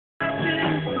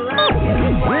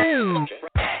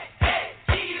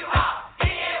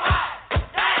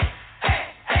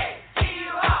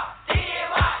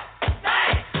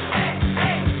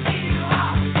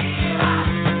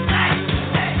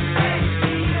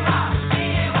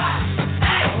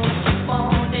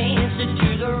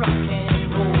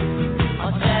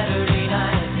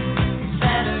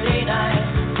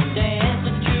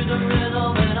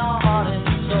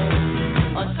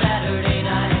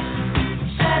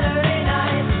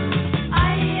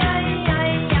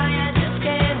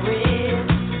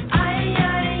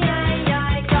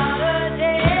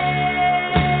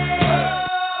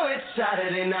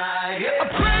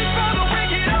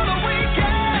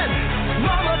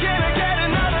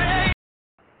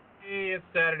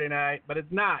Saturday night, but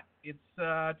it's not. It's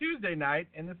Tuesday night,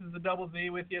 and this is the Double Z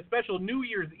with you. Special New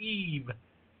Year's Eve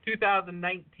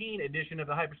 2019 edition of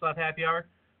the Hypersloth Happy Hour.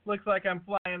 Looks like I'm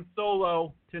flying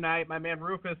solo tonight. My man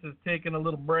Rufus is taking a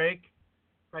little break.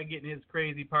 Probably getting his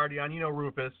crazy party on. You know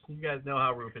Rufus. You guys know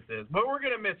how Rufus is. But we're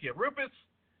going to miss you. Rufus,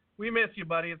 we miss you,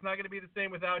 buddy. It's not going to be the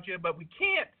same without you, but we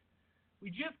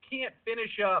just can't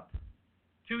finish up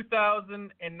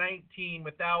 2019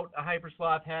 without a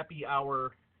Hypersloth Happy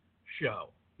Hour show.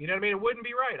 You know what I mean? It wouldn't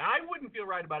be right. I wouldn't feel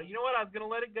right about it. You know what? I was going to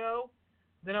let it go.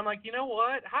 Then I'm like, you know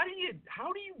what? How do you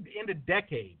end a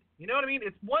decade? You know what I mean?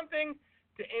 It's one thing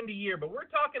to end a year, but we're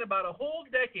talking about a whole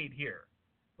decade here.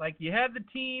 Like, you had the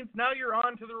teens, now you're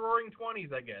on to the Roaring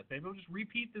 20s, I guess. Maybe we'll just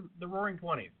repeat the Roaring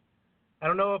 20s. I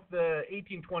don't know if the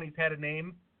 1820s had a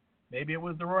name. Maybe it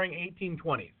was the Roaring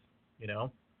 1820s, you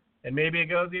know? And maybe it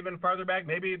goes even farther back.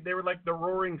 Maybe they were like the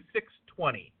Roaring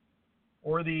 620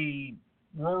 or the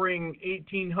Roaring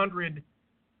 1800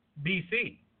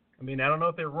 BC. I mean, I don't know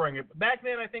if they were roaring. Back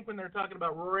then, I think when they were talking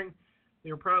about roaring,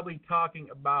 they were probably talking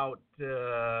about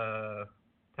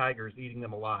tigers eating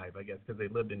them alive, I guess, because they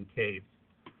lived in caves.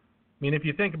 I mean, if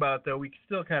you think about it, though, we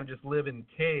still kind of just live in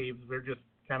caves. They're just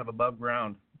kind of above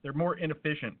ground. They're more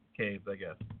inefficient caves, I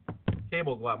guess.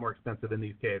 Cable's a lot more expensive than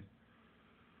these caves.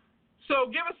 So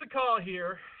give us a call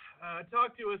here.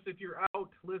 Talk to us if you're out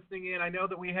listening in. I know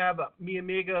that we have mi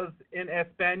amigos in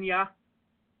España.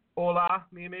 Hola,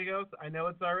 mi amigos. I know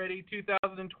it's already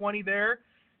 2020 there.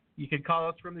 You can call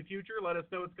us from the future. Let us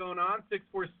know what's going on.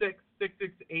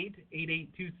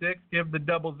 646-668-8826. Give the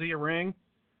Double Z a ring.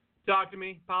 Talk to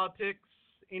me. Politics,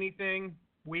 anything.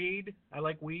 Weed. I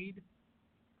like weed.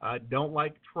 I don't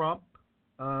like Trump.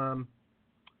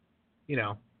 You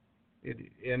know.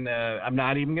 I'm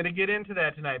not even going to get into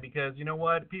that tonight because, you know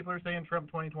what? People are saying Trump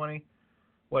 2020.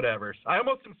 Whatever. I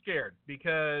almost am scared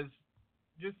because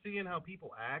just seeing how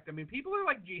people act. I mean, people are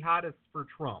like jihadists for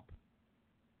Trump.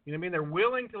 You know what I mean? They're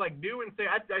willing to like do and say.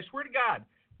 I swear to God,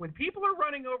 when people are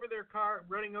running over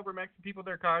Mexican people with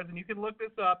their cars, and you can look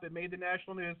this up. It made the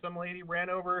national news. Some lady ran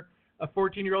over a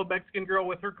 14-year-old Mexican girl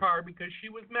with her car because she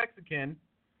was Mexican.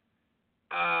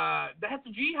 That's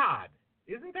jihad.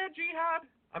 Isn't that jihad?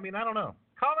 I mean, I don't know.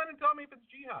 Call in and tell me if it's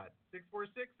jihad.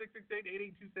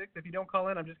 646-668-8826. If you don't call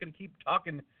in, I'm just going to keep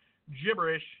talking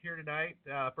gibberish here tonight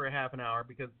for a half an hour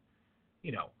because,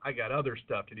 you know, I got other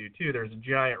stuff to do too. There's a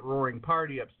giant roaring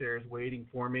party upstairs waiting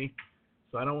for me,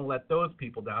 so I don't want to let those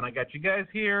people down. I got you guys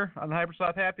here on the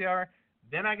Hypersloth Happy Hour.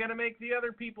 Then I got to make the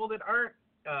other people that aren't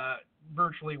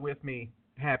virtually with me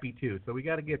happy too. So we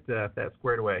got to get that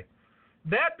squared away.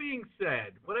 That being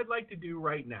said, what I'd like to do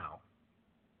right now,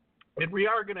 and we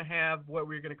are going to have what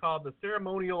we're going to call the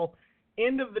ceremonial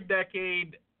end of the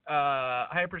decade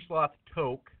Hypersloth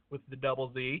toke with the Double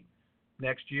Z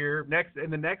next year, into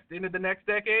the next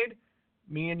decade.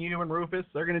 Me and you and Rufus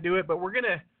are going to do it, but we're going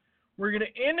to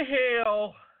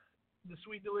inhale the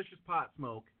sweet delicious pot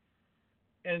smoke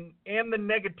and the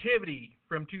negativity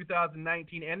from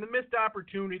 2019 and the missed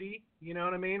opportunity, you know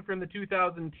what I mean, from the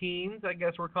 2010's, I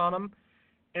guess we're calling them,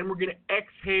 and we're going to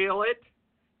exhale it.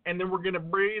 And then we're going to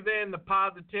breathe in the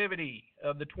positivity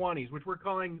of the 20s, which we're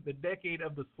calling the decade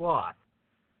of the sloth.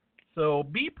 So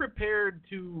be prepared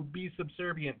to be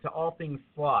subservient to all things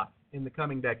sloth in the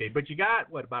coming decade. But you got,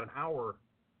 about an hour?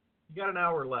 You got an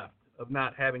hour left of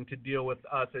not having to deal with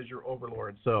us as your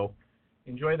overlord. So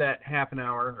enjoy that half an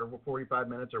hour or 45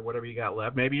 minutes or whatever you got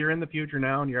left. Maybe you're in the future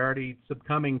now and you're already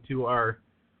succumbing to our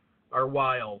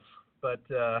wiles. But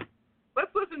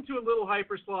let's listen to a little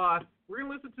Hypersloth. We're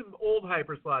going to listen to the old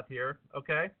Hypersloth here,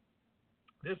 okay?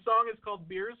 This song is called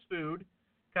Beer is Food,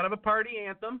 kind of a party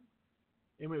anthem.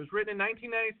 It was written in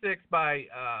 1996 by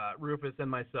Rufus and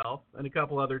myself and a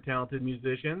couple other talented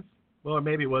musicians. Well,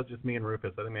 maybe it was just me and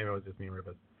Rufus. I think maybe it was just me and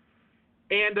Rufus.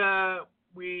 And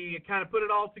we kind of put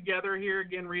it all together here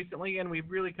again recently, and we've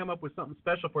really come up with something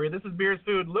special for you. This is Beer is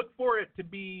Food. Look for it to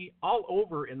be all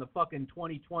over in the fucking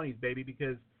 2020s, baby,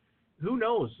 because who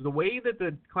knows? The way that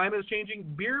the climate is changing,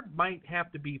 beer might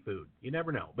have to be food. You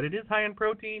never know. But it is high in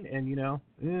protein, and, you know,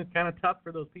 kind of tough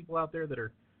for those people out there that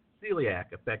are celiac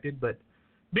affected. But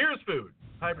beer is food.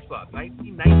 Hypersloth,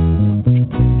 1990.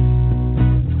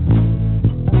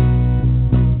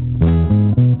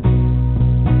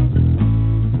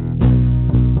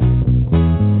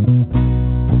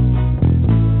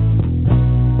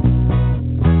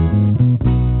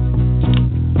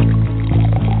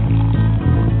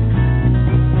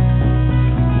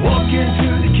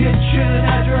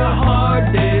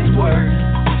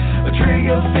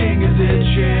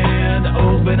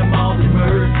 Open them all to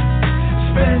merge.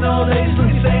 Spend all day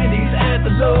slipping sandies at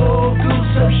the low.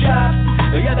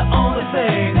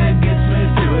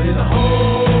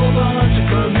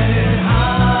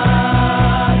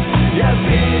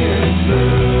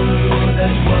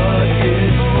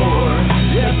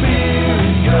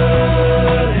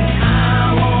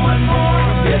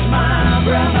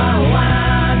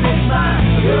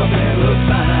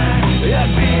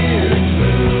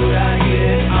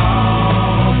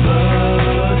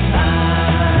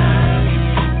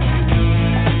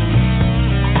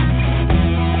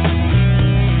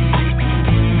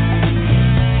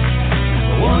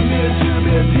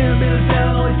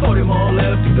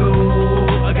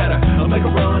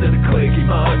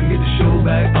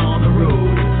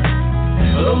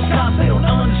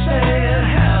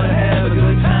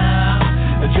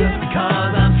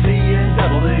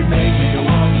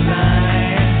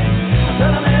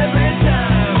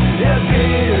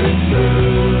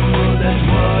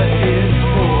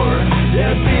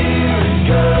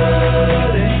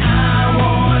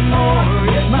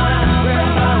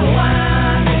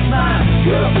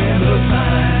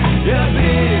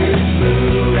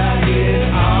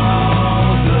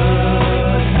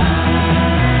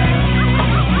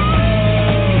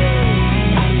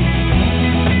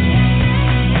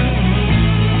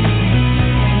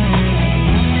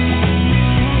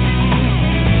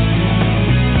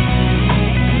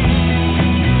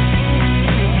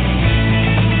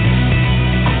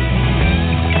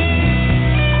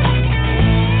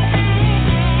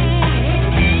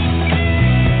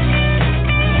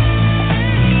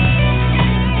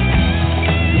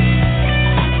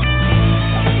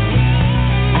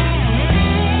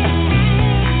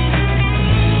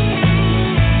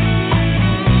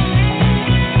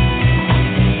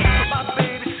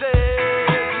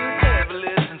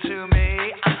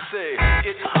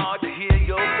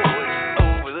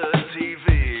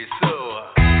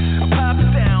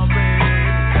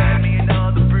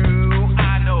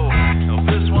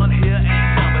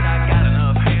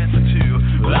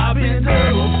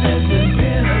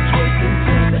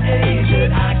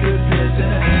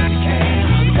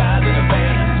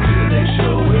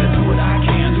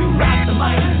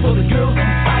 for the girls on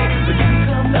sight. But give me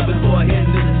some love before I end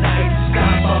of the night.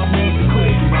 Stop off me to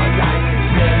quit my life.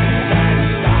 Step inside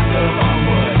and start love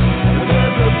onward.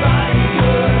 Because the body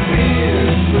good beer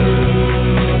is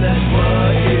food. That's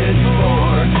what it's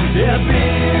for. Yeah,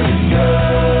 beer is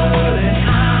good and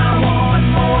I want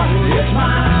more. It's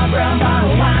my brown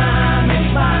bottle wine.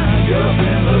 Makes my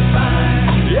girlfriend look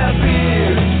fine. Yeah,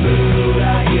 beer is food.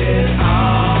 I get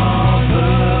all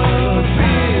the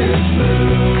beer is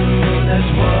food.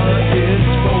 That's what it's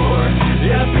for.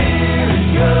 Yeah, beer is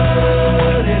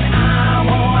good and I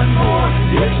want more.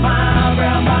 It's my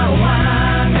brown bottle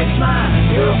wine. Makes my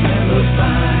girlfriend look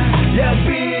fine. Yeah,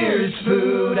 beer is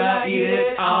food. I eat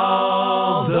it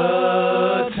all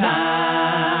the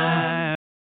time.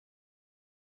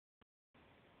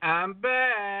 I'm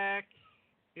back.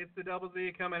 It's the Double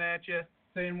Z coming at you,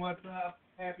 saying what's up.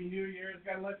 Happy New Year's.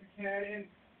 Gotta let your cat in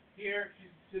here.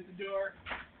 She's at the door.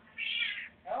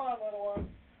 Hello, little one.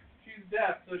 She's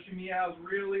deaf, so she meows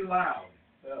really loud.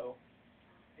 So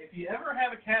if you ever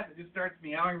have a cat that just starts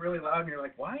meowing really loud and you're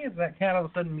like, why is that cat all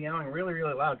of a sudden meowing really,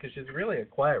 really loud? Because she's really a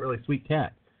quiet, really sweet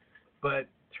cat. But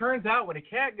turns out when a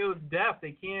cat goes deaf,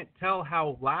 they can't tell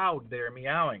how loud they're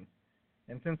meowing.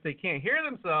 And since they can't hear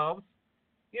themselves,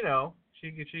 you know,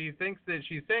 she thinks that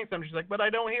she's saying something. She's like, but I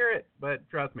don't hear it. But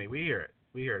trust me, we hear it.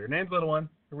 We hear it. Her name's Little One.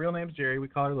 Her real name's Jerry. We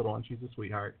call her Little One. She's a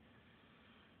sweetheart.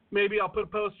 Maybe I'll put a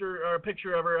poster or a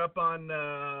picture of her up on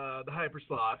the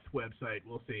Sloth website.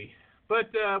 We'll see.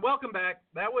 But welcome back.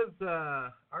 That was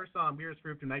our song, Beer is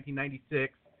Fruit, from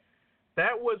 1996.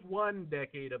 That was one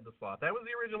decade of the Sloth. That was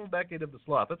the original decade of the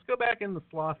Sloth. Let's go back in the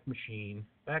Sloth machine,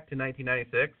 back to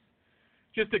 1996.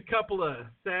 Just a couple of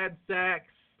sad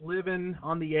sacks living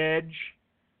on the edge.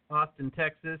 Austin,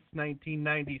 Texas,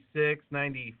 1996,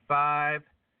 95.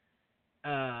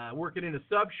 Working in a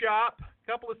sub shop.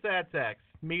 Couple of sad sacks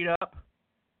meet up.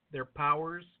 Their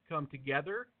powers come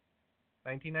together.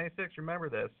 1996, remember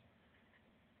this.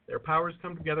 Their powers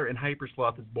come together and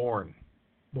Hypersloth is born.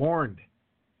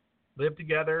 Live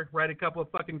together, write a couple of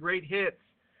fucking great hits.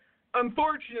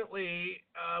 Unfortunately,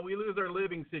 we lose our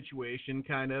living situation,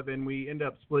 kind of, and we end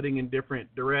up splitting in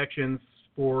different directions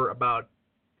for about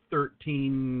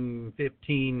 13,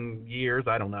 15 years,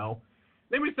 I don't know.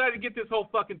 Then we decided to get this whole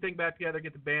fucking thing back together,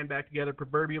 get the band back together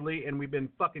proverbially, and we've been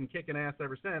fucking kicking ass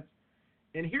ever since.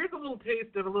 And here's a little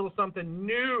taste of a little something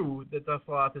new that the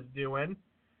Sloth is doing.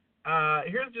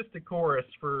 Here's just a chorus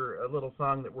for a little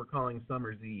song that we're calling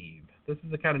Summer's Eve. This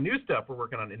is the kind of new stuff we're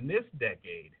working on in this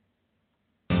decade.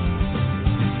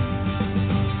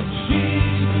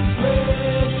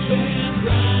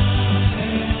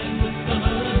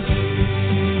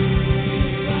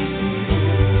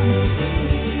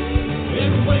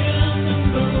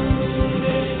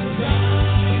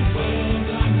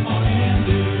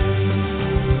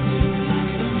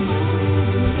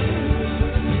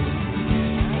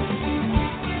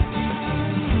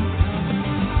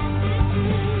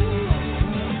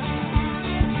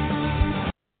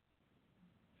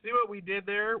 We did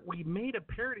there, we made a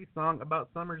parody song about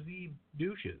Summer's Eve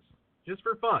douches, just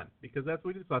for fun, because that's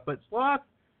what we do. But Sloth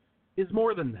is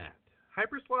more than that.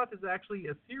 Hypersloth is actually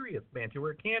a serious band to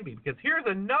where it can be, because here's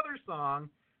another song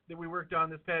that we worked on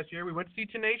this past year. We went to see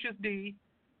Tenacious D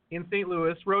in St.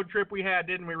 Louis. Road trip we had,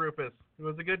 didn't we, Rufus? It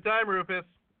was a good time, Rufus.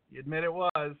 You admit it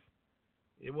was.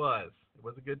 It was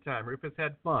a good time. Rufus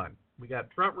had fun. We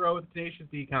got front row at the Tenacious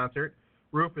D concert.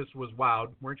 Rufus was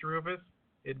wowed. Weren't you, Rufus?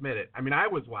 Admit it. I mean, I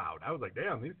was wowed. I was like,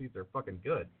 damn, these seats are fucking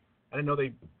good. I didn't know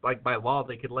they, like, by law,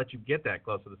 they could let you get that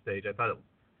close to the stage. I thought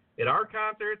at our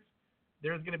concerts,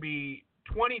 there's going to be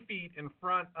 20 feet in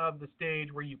front of the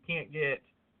stage where you can't get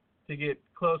to get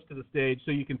close to the stage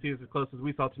so you can see us as close as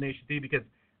we saw Tenacious D, because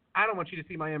I don't want you to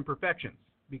see my imperfections,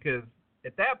 because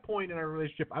at that point in our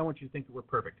relationship, I want you to think that we're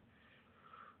perfect.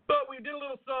 But we did a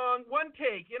little song, one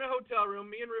take, in a hotel room.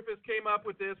 Me and Rufus came up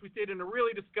with this. We stayed in a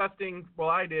really disgusting,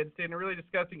 stayed in a really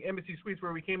disgusting Embassy Suites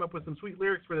where we came up with some sweet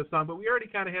lyrics for this song. But we already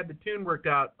kind of had the tune worked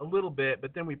out a little bit,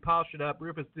 but then we polished it up.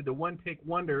 Rufus did the one-take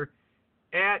wonder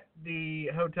at the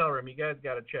hotel room. You guys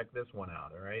got to check this one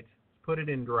out, all right? Put it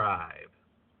in drive.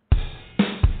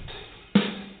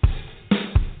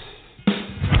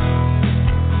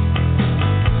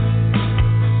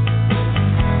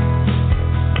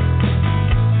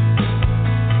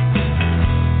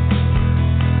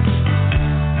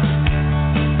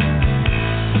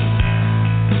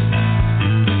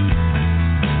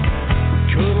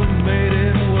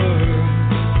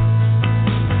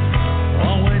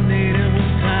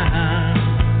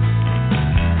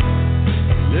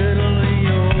 Little of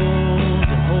your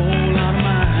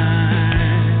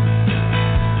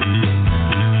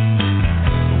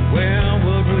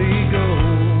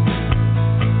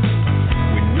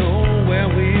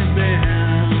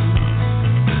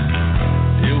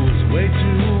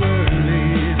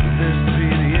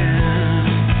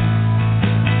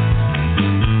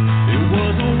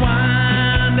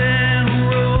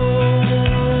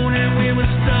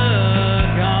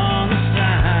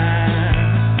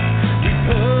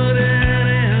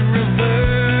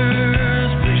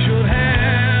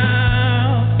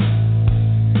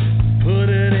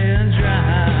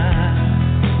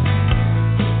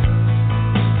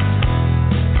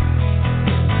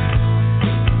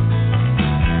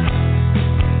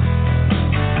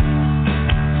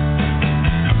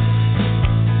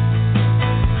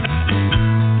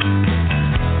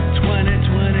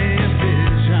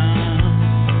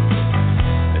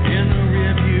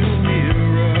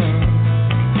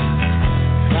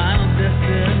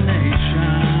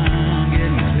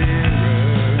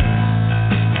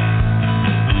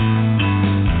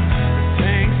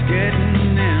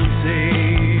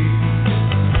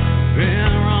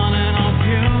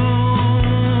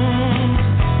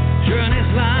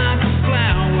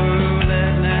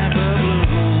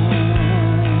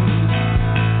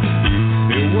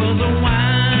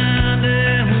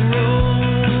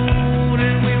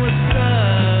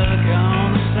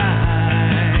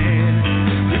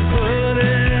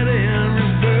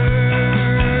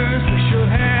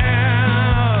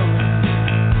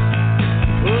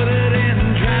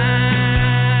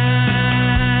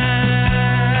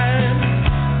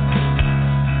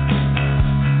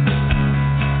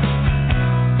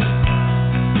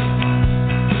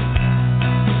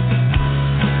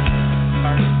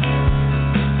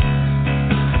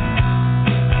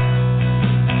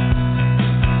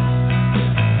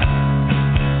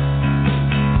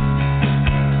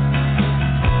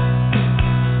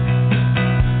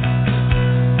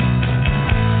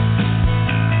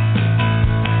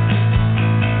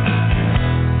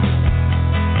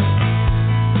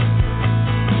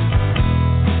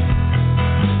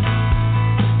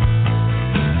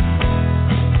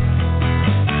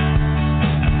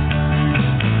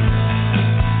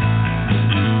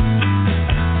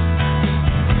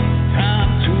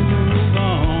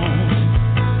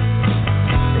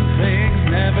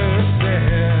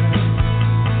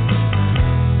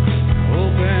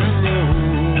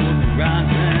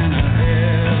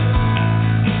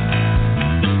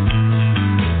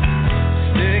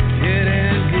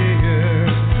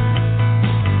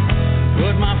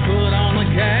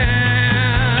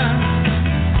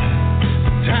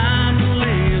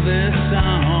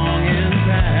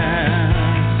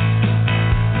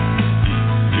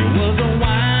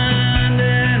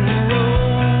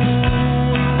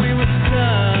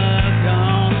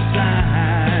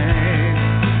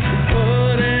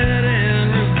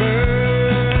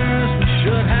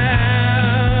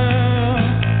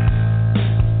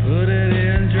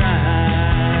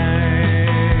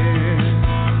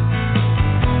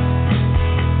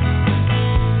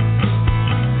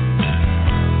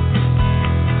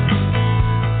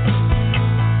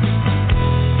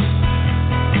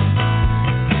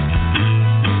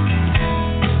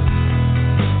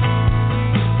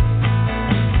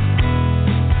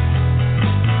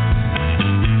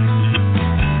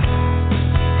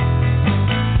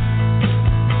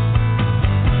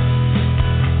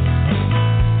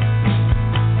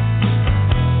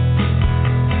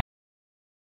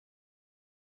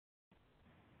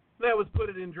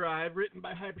Ocean Drive, written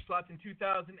by Hypersloth in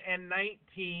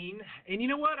 2019. And you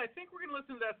know what? I think we're going to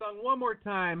listen to that song one more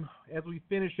time as we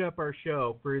finish up our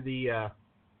show for the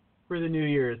New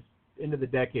Year's End of the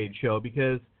Decade show,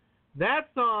 because that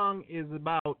song is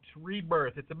about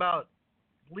rebirth. It's about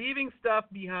leaving stuff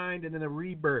behind and then a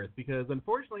rebirth, because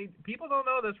unfortunately, people don't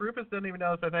know this. Rufus doesn't even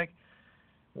know this, I think.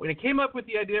 When it came up with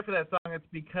the idea for that song, it's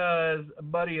because a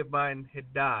buddy of mine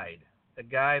had died, a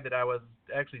guy that I was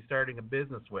actually starting a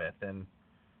business with. And,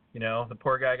 you know, the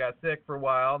poor guy got sick for a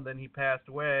while, and then he passed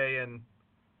away. And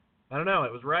I don't know,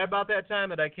 it was right about that time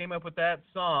that I came up with that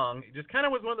song. It just kind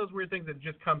of was one of those weird things that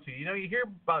just comes to you. You know, you hear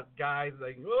about guys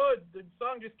like, oh, the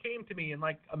song just came to me in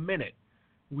like a minute.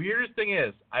 Weirdest thing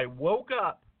is, I woke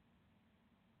up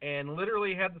and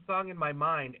literally had the song in my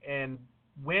mind and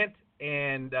went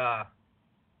and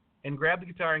grabbed the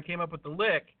guitar and came up with the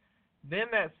lick. Then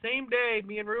that same day,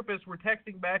 me and Rufus were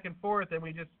texting back and forth, and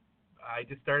I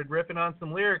just started riffing on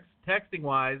some lyrics,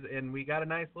 texting-wise, and we got a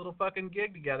nice little fucking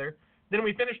gig together. Then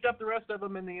we finished up the rest of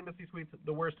them in the Embassy Suites,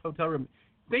 the worst hotel room.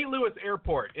 St. Louis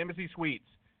Airport, Embassy Suites.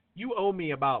 You owe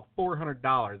me about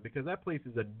 $400 because that place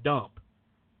is a dump.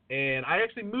 And I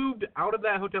actually moved out of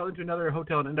that hotel into another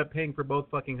hotel and ended up paying for both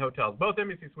fucking hotels. Both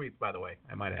Embassy Suites, by the way,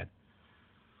 I might add.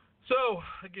 So,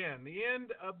 again, the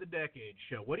end of the decade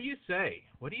show. What do you say?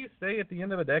 What do you say at the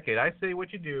end of a decade? I say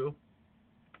what you do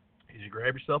is you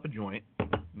grab yourself a joint. And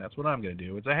that's what I'm going to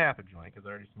do. It's a half a joint because I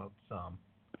already smoked some.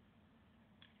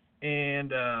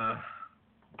 And I'm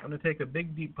going to take a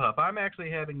big, deep puff. I'm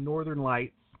actually having Northern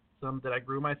Lights, some that I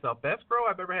grew myself. Best grow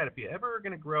I've ever had. If you ever are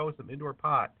going to grow some indoor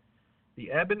pot,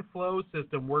 the ebb and flow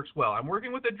system works well. I'm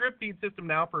working with a drip feed system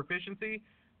now for efficiency,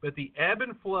 but the ebb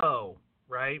and flow,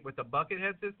 right, with the bucket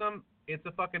head system, it's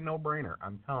a fucking no-brainer.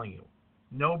 I'm telling you.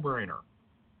 No-brainer.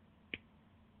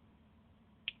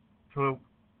 So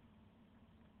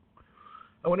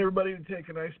I want everybody to take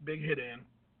a nice big hit in.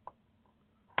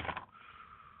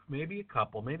 Maybe a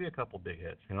couple big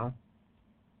hits, you know?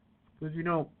 Because, you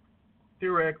know,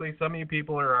 theoretically, some of you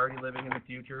people are already living in the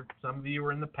future. Some of you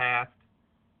are in the past,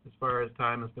 as far as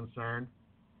time is concerned.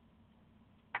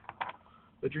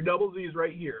 But your double Z is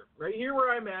right here. Right here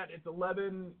where I'm at, it's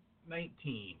 11:19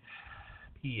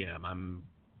 p.m.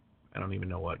 I don't even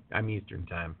know what. I'm Eastern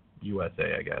time.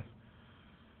 USA, I guess.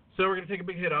 So we're going to take a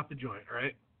big hit off the joint, all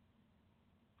right?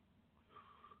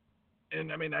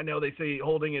 And, I mean, I know they say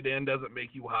holding it in doesn't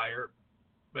make you higher,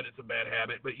 but it's a bad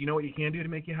habit. But you know what you can do to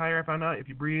make you higher, I found out? If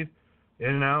you breathe in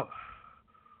and out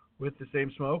with the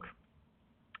same smoke,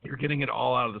 you're getting it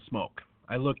all out of the smoke.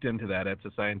 I looked into that. It's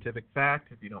a scientific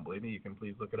fact. If you don't believe me, you can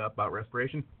please look it up about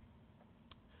respiration.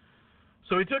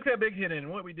 So we took that big hit in, and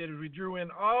what we did is we drew in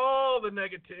all the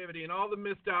negativity and all the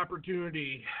missed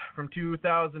opportunity from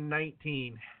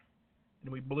 2019,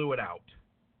 and we blew it out.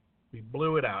 We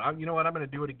blew it out. You know what? I'm going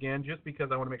to do it again just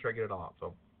because I want to make sure I get it all out.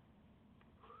 So,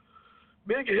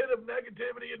 big hit of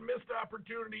negativity and missed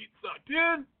opportunity sucked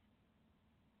in.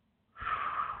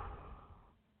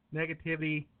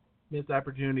 Negativity, missed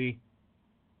opportunity,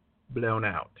 blown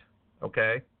out.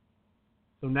 Okay?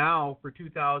 So now for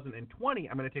 2020,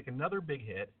 I'm going to take another big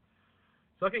hit,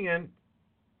 sucking in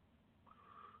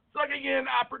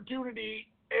opportunity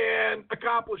and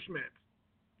accomplishment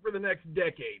for the next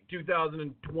decade,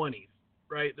 2020s,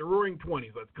 right? The roaring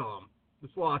 20s, let's call them. The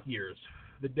sloth years,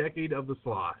 the decade of the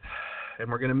sloth. And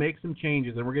we're going to make some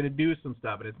changes, and we're going to do some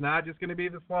stuff. And it's not just going to be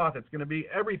the sloth. It's going to be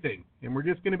everything. And we're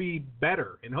just going to be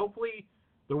better. And hopefully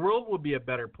the world will be a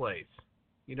better place.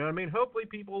 You know what I mean? Hopefully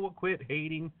people will quit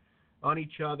hating on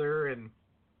each other and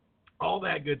all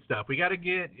that good stuff. We got to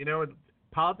get, you know,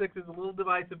 politics is a little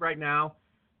divisive right now,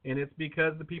 and it's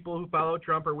because the people who follow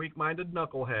Trump are weak-minded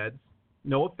knuckleheads.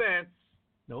 No offense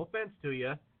to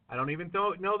you. I don't even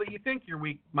know that you think you're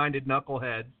weak-minded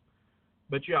knuckleheads,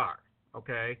 but you are,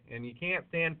 okay? And you can't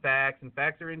stand facts, and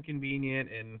facts are inconvenient,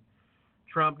 and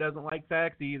Trump doesn't like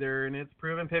facts either, and it's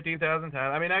proven 15,000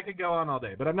 times. I mean, I could go on all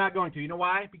day, but I'm not going to. You know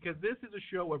why? Because this is a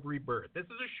show of rebirth. This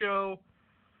is a show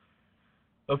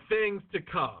of things to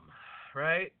come,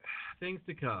 right? Things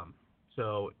to come.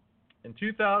 So in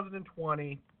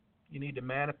 2020, you need to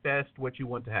manifest what you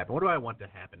want to happen. What do I want to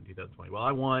happen in 2020? Well,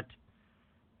 I want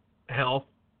health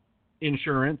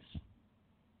insurance.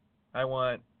 I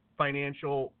want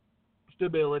financial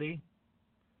stability.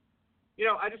 You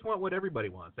know, I just want what everybody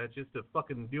wants. That's just to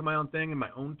fucking do my own thing in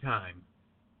my own time,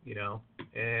 you know.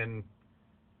 And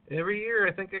every year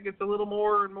I think it gets a little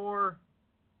more and more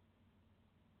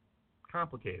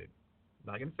complicated.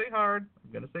 I'm not going to say hard.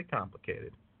 I'm going to say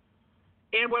complicated.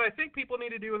 And what I think people need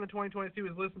to do in the 2022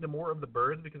 is listen to more of the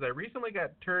Birds, because I recently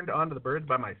got turned on to the Birds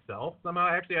by myself. Somehow,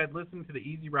 actually, I'd listened to the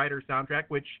Easy Rider soundtrack,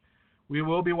 which We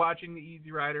will be watching the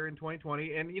Easy Rider in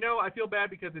 2020. And, I feel bad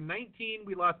because in 19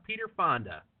 we lost Peter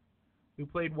Fonda, who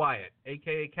played Wyatt,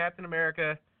 a.k.a. Captain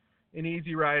America in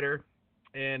Easy Rider.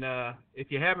 And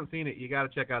if you haven't seen it, you got to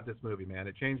check out this movie, man.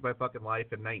 It changed my fucking life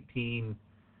in 87,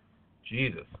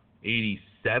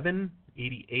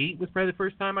 88 was probably the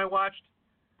first time I watched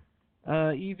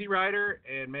Easy Rider.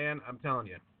 And, man, I'm telling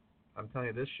you,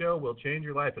 this show will change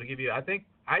your life. It'll give you, I think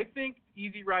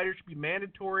Easy Rider should be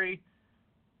mandatory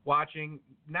watching,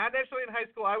 not necessarily in high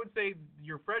school. I would say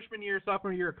your freshman year,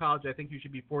 sophomore year of college, I think you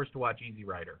should be forced to watch Easy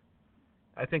Rider.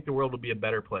 I think the world will be a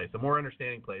better place, a more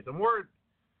understanding place, a more,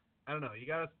 I don't know,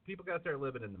 people gotta start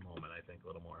living in the moment, I think, a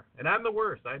little more. And I'm the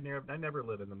worst. I never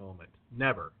live in the moment.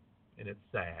 Never. And it's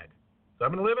sad. So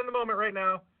I'm gonna live in the moment right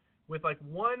now with like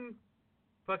one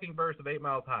fucking verse of 8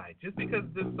 Miles High. Just because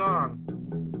this song,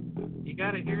 you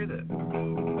gotta hear this.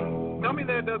 Tell me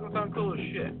that it doesn't sound cool as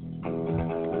shit.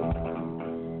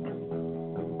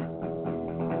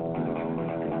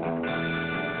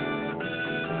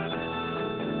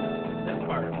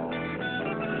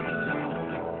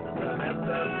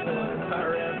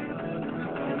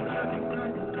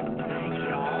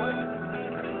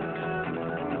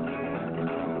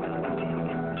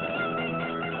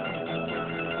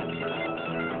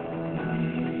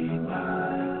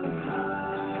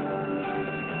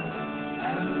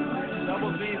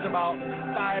 Double Z's about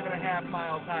 5.5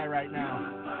 miles high right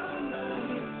now.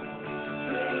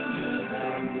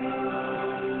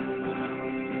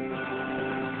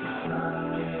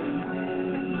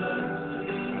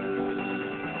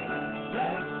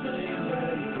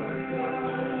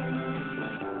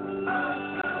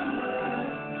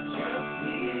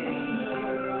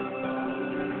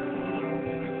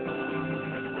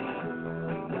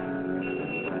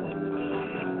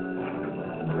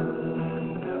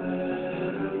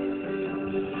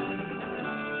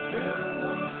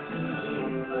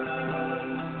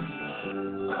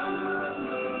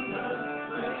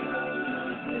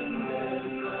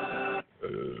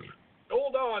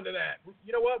 To that.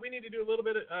 You know what? We need to do a little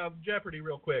bit of Jeopardy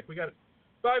real quick. We got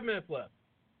 5 minutes left.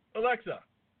 Alexa.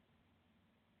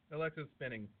 Alexa's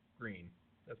spinning green.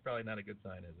 That's probably not a good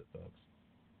sign, is it, folks?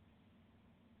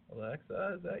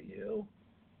 Alexa, is that you?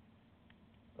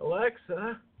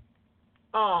 Alexa?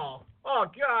 Oh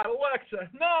God, Alexa.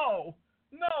 No,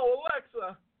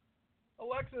 Alexa.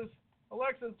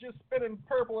 Alexa's just spinning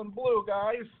purple and blue,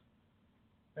 guys.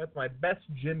 That's my best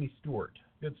Jimmy Stewart.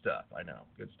 Good stuff, I know.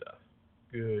 Good stuff.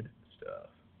 Good stuff.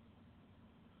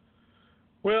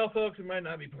 Well, folks, we might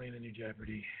not be playing any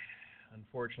Jeopardy.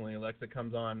 Unfortunately, Alexa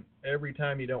comes on every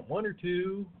time you don't want her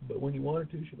to, but when you want her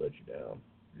to, she lets you down.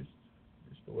 Just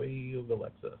the way of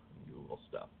Alexa and Google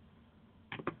stuff.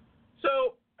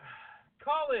 So,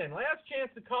 call in. Last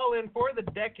chance to call in for the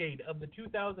decade of the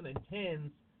 2010s.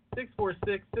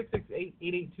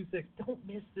 646-668-8826. Don't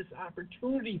miss this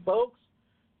opportunity, folks.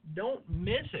 Don't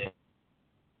miss it.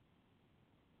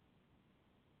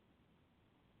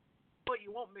 But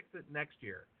you won't mix it next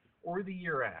year, or the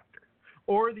year after,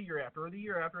 or the year after, or the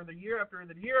year after, or the year after, or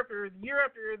the year after, or the year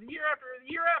after, or the year after, or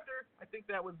the year after. I think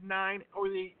that was 9,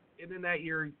 and then that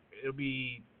year it'll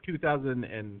be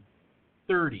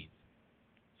 2030s.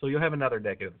 So you'll have another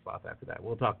decade of the Sloth after that.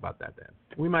 We'll talk about that then.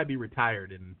 We might be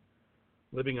retired and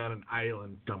living on an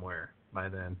island somewhere by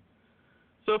then.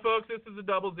 So, folks, this is a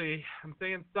Double Z. I'm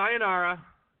saying sayonara.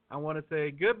 I want to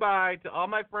say goodbye to all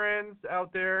my friends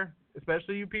out there,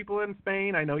 especially you people in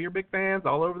Spain. I know you're big fans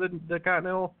all over the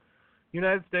continental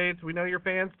United States. We know you're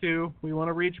fans, too. We want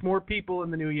to reach more people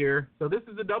in the new year. So this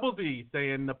is a Double Z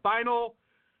saying the final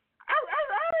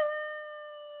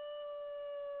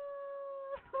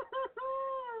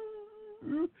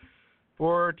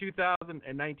for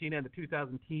 2019 and the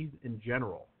 2010s in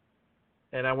general.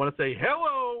 And I want to say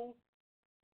hello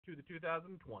to the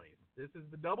 2020s. This is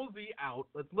the Double Z out.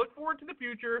 Let's look forward to the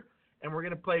future, and we're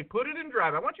going to play Put It in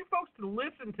Drive. I want you folks to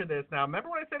listen to this now. Remember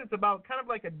when I said it's about kind of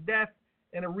like a death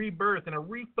and a rebirth and a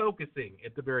refocusing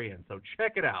at the very end. So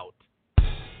check it out.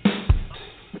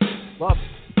 Love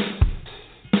it.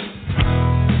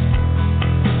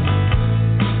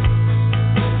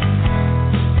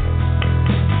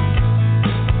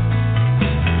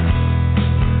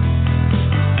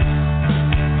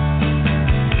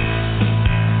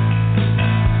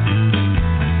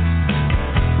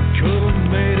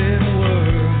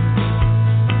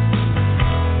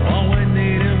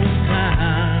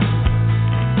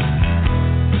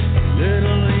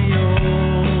 Little of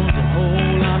yours, a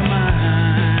whole lot of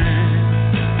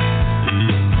mine.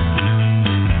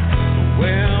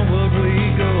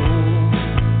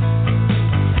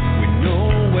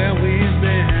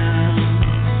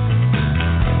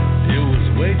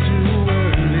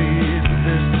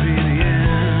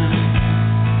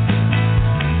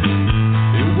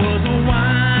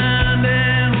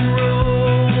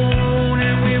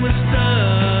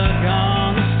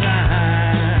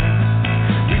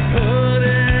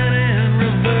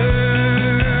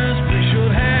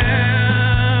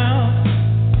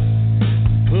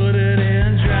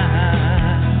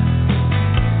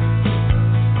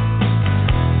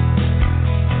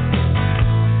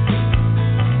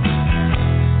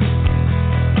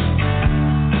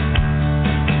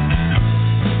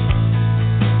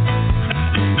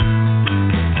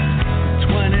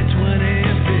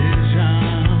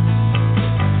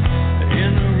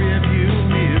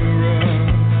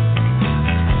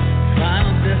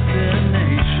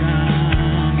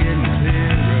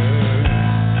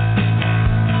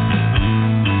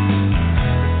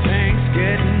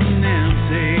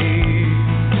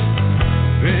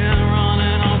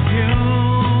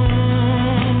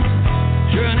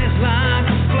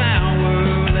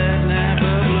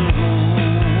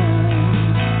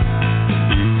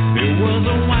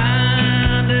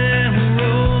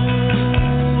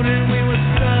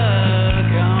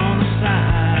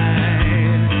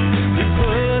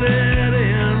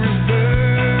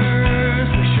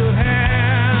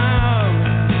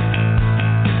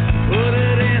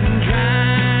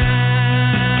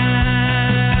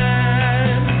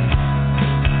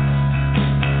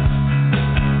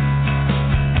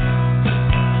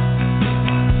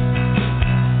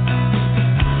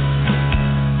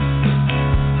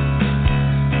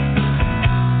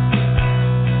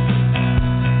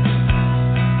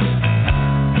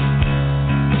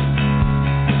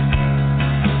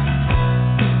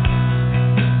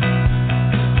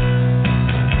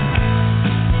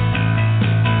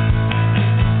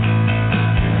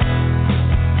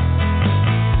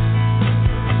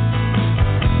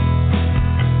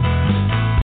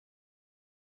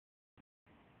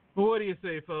 do you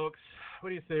say, folks? What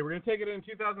do you say? We're going to take it in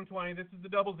 2020. This is the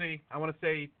Double Z. I want to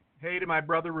say hey to my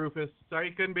brother Rufus. Sorry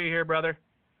you couldn't be here, brother.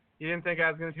 You didn't think I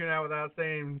was going to tune out without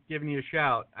giving you a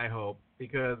shout, I hope,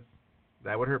 because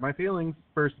that would hurt my feelings,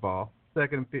 first of all.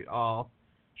 Second of all,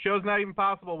 show's not even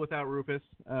possible without Rufus.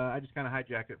 I just kind of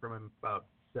hijacked it from him about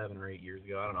 7 or 8 years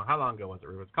ago. I don't know. How long ago was it,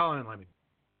 Rufus? Call in and let me.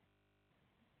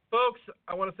 Folks,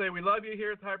 I want to say we love you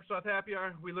here at the Hypersloth Happy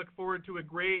Hour. We look forward to a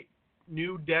great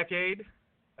new decade,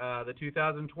 the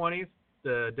 2020s,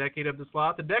 the decade of the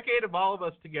Sloth, the decade of all of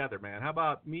us together, man. How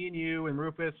about me and you and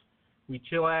Rufus? We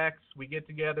chillax, we get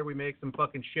together, we make some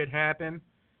fucking shit happen,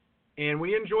 and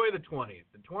we enjoy the 20s.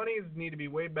 The 20s need to be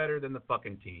way better than the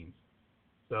fucking teens.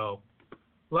 So,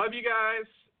 love you guys.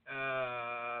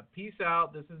 Peace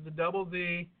out. This is the Double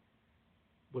Z.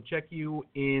 We'll check you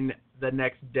in the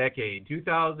next decade.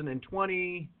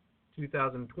 2020,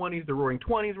 2020s, the Roaring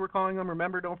 20s we're calling them.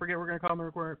 Remember, don't forget we're going to call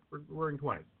them the Roaring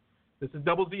 20s. This is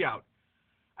Double Z out.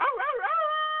 Ow, ow,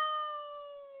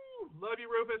 ow! Love you,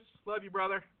 Rufus. Love you,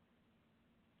 brother.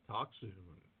 Talk soon.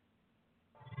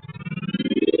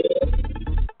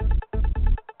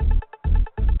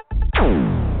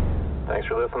 Thanks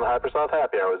for listening to Hypersloth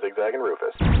Happy Hour with Zigzag and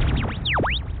Rufus.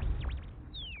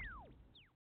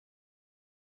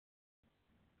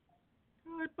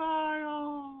 Goodbye.